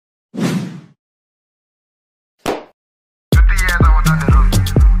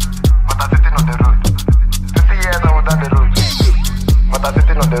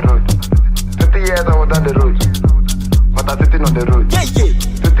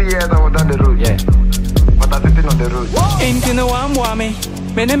the road. Yeah. But I'm sitting on the road. Ain't you know I'm Kwame?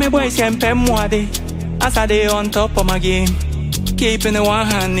 Me name boy Sempe Mwade. As I day on top of my game. Keeping the one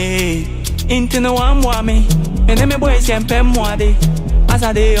hand. Ain't you know I'm Kwame? Me name boy Sempe Mwade. As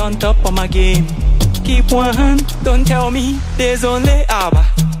I day on top of my game. Keep one hand. Don't tell me there's only Abba.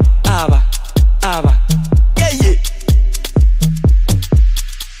 Abba. Abba. Yeah, yeah.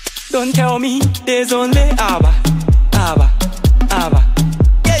 Don't tell me there's only Abba. Abba. Abba.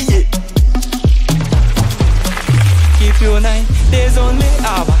 Yeah, yeah. Keep your nine. There's only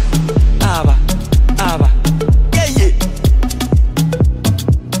Abba. Abba. Abba. Yeah, yeah.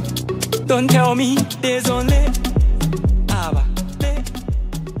 Don't tell me there's only Abba. Yeah,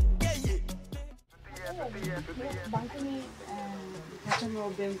 yeah.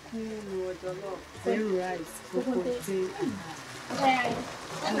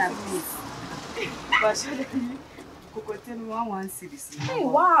 Hey,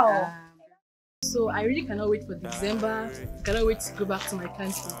 wow. So I really cannot wait for December. I cannot wait to go back to my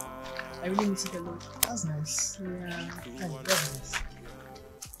country. I really miss it a lot. That's nice. Yeah. That's nice.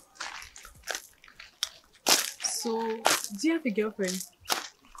 So, do you have a girlfriend?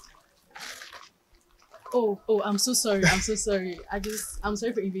 Oh, I'm so sorry. I'm so sorry. I'm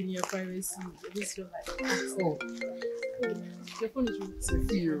sorry for invading your privacy. I just feel like. Oh. Your phone is really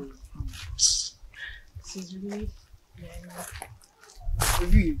Afriyie. She's really. Yeah.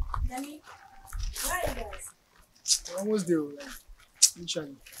 Afriyie. Daddy, where are you guys? We're almost there. Like,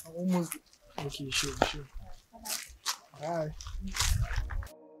 literally. I'm almost there. Okay, sure. Bye.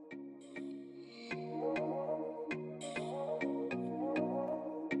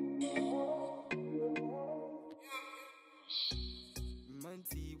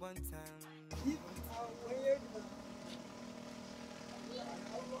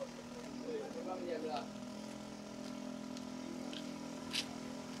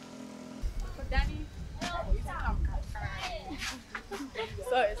 Danny,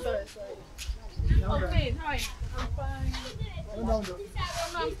 sorry. Okay, how are you? I'm fine. No. No,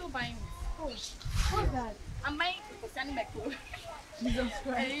 I'm still buying. Oh, what's that? I'm buying Christian Mecco. Jesus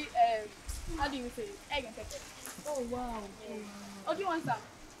Christ. How do you say it? Egg and pepper. Oh, wow. Oh, do you want some?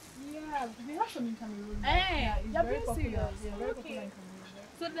 Yeah, they have some in Cameroon. Hey, you're very popular. Yeah, very popular in Cameroon.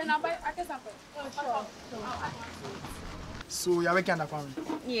 So then I'll get some. Oh, sure. So you're working under Kwame?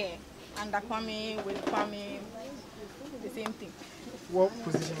 Yeah, under Kwame, with Kwame, the same thing. What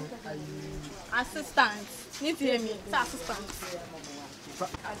position are you? Assistant. Need to hear me. It's assistant.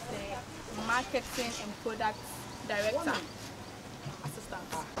 As the marketing and product director. Assistant.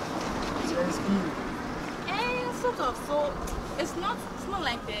 So you're in school? Sort of. So it's not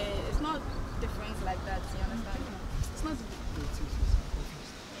different like that. You understand? It's not.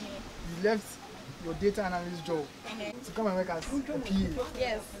 You left your data analyst job to come and work as a PA.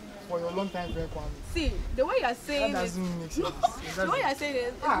 Yes. For your long time friend Kwame. See, the way you're saying that it. doesn't make sense. The way you're saying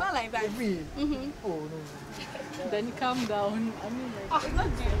it, it's not like that. Oh no. Then calm down. I mean, like, It's not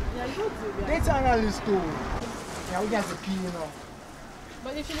due. yeah, you do. Yeah. Data analyst too. Yeah, we get as a PA now.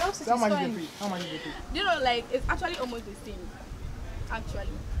 But if you love So how much you pay? How much you pay? You know, like it's actually almost the same.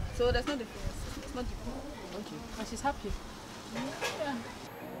 Actually, so there's no difference. It's not different. Okay. And she's happy. Yeah.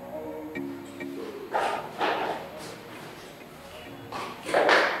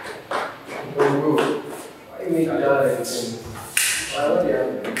 Why you make that like this? Why what you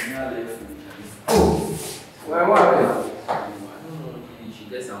Why what happened? She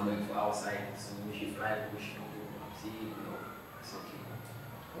gets somewhere for outside, so when she fly, push no go. See, it's okay.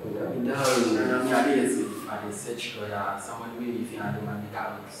 In the house, I did search lawyer, someone maybe if you had the money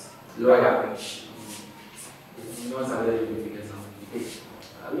cards. Lawyer. You know somebody who figures out.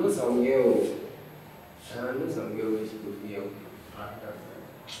 I know some girl. She could be okay.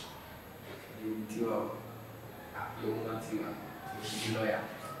 She's a lawyer.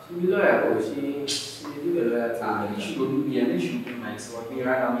 She be lawyer, or she do the lawyer thing. She go do me and then she do my so I think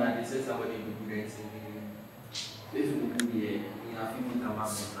right now they say somebody will do that thing. This will do the in a few minutes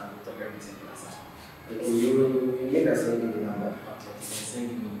I'm talk everything. Okay, you make us send me the number. Okay, send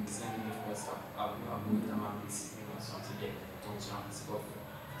me first. I'll move them up this something there. Talk to her.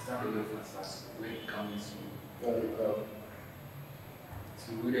 Start the way first. When it comes to so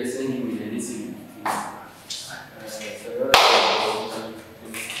we are sending me the listening.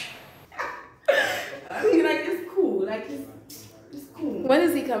 I mean, like it's cool. Like it's cool. When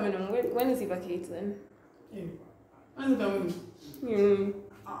is he coming on? When is he vacating? Yeah. When is it coming?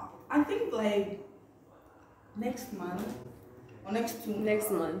 I think like next month or next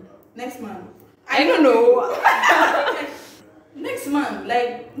month. Next month. I don't know. Next month,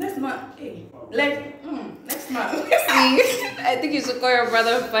 like next month. Hey, like next month. See, I think you should call your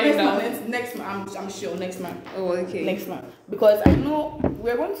brother and find out. Next month, I'm sure next month. Oh, okay. Next month. Because I know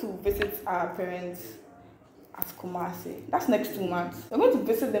we're going to visit our parents at Kumasi. That's next 2 months. We're going to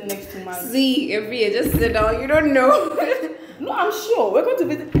visit them next 2 months. See, Afriyie, just sit down. You don't know. No, I'm sure. We're going to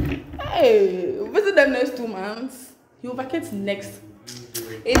visit. Hey, visit them next 2 months. You'll vacate next.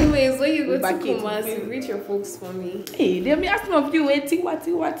 Anyways, when you go to Vacate. Kumasi, greet your folks for me. Hey, they'll be asking of you, waiting, what?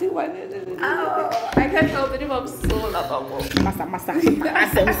 Oh, I can't help it if I'm so lovable. Massa. I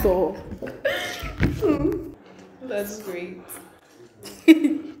said so. That's great.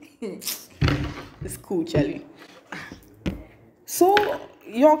 It's cool, Charlie. So,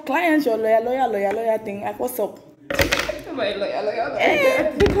 your clients, your lawyer thing, like, what's up? My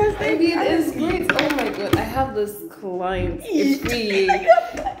lawyer. Because I mean, it's great. Oh my god, I have this client. Afriyie.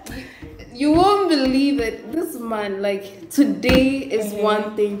 You won't believe it. This man, like, today is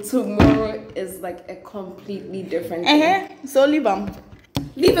one thing, tomorrow is like a completely different thing. So leave him.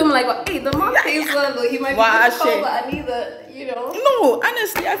 Leave him like, hey, the man pays well though. He might be difficult, but I need the, you know. No,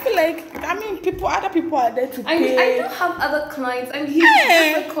 honestly, I feel like, other people are there to pay. I do have other clients. I mean, he's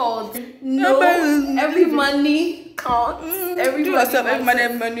difficult. No, every money counts. Every do yourself, every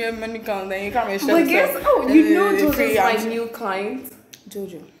money counts. Then you can't make sure. But guess, you know Jojo's my new client.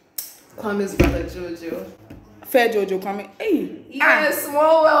 Jojo. Kwame's brother, Jojo. Fair Jojo, Kwame. Hey. Yes,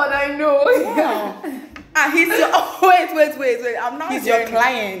 small world, I know. Wow. He's your. Oh, wait. I'm not. He's your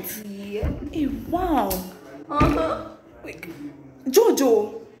client. Yeah. Hey, wow. Wait.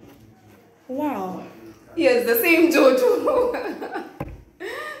 Jojo. Wow. Yes, the same Jojo.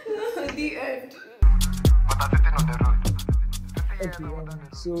 The end. But I'm sitting on the road.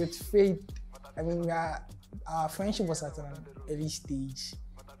 Okay, so with Faith, I mean, our friendship was at an early stage,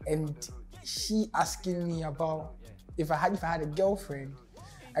 and she asking me about if I had a girlfriend.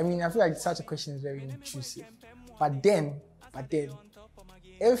 I mean, I feel like such a question is very intrusive. But then,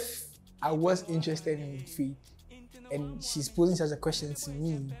 if I was interested in Faith and she's posing such a question to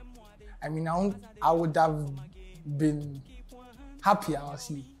me, I mean, I would have been happy, I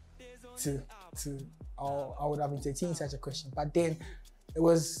would have entertained such a question. But then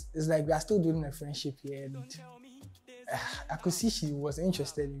it's like we are still building a friendship here, and I could see she was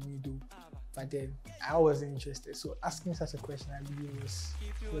interested in me though. But then I wasn't interested. So asking such a question, I believe, was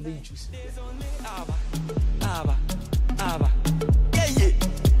really intrusive. Yeah.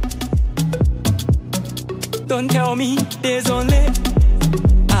 Don't tell me there's only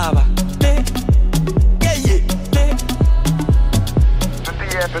Abba. Yeah.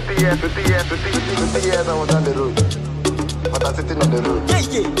 50 years I was on the road. But I'm sitting on the road.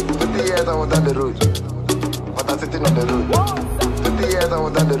 50 years I was on the road. But I'm sitting on the road. 50 years I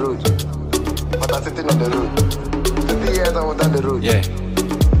was on the road. But I'm sitting on the road. 50 years I was on the road. Yeah.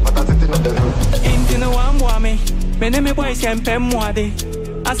 But I'm sitting on the road. Into no one woman. My name is boy Champion Mwade.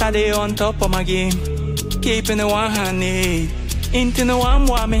 As I day on top of my game. Keeping the one hand. Into no one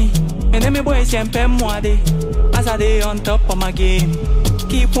woman. My name is boy Champion Mwade. As I day on top of my game.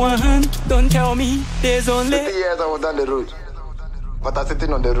 Keep one hand. Don't tell me there's only 50 years I was on the road. But I'm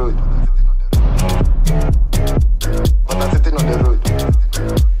sitting on the road. But I'm sitting on the road.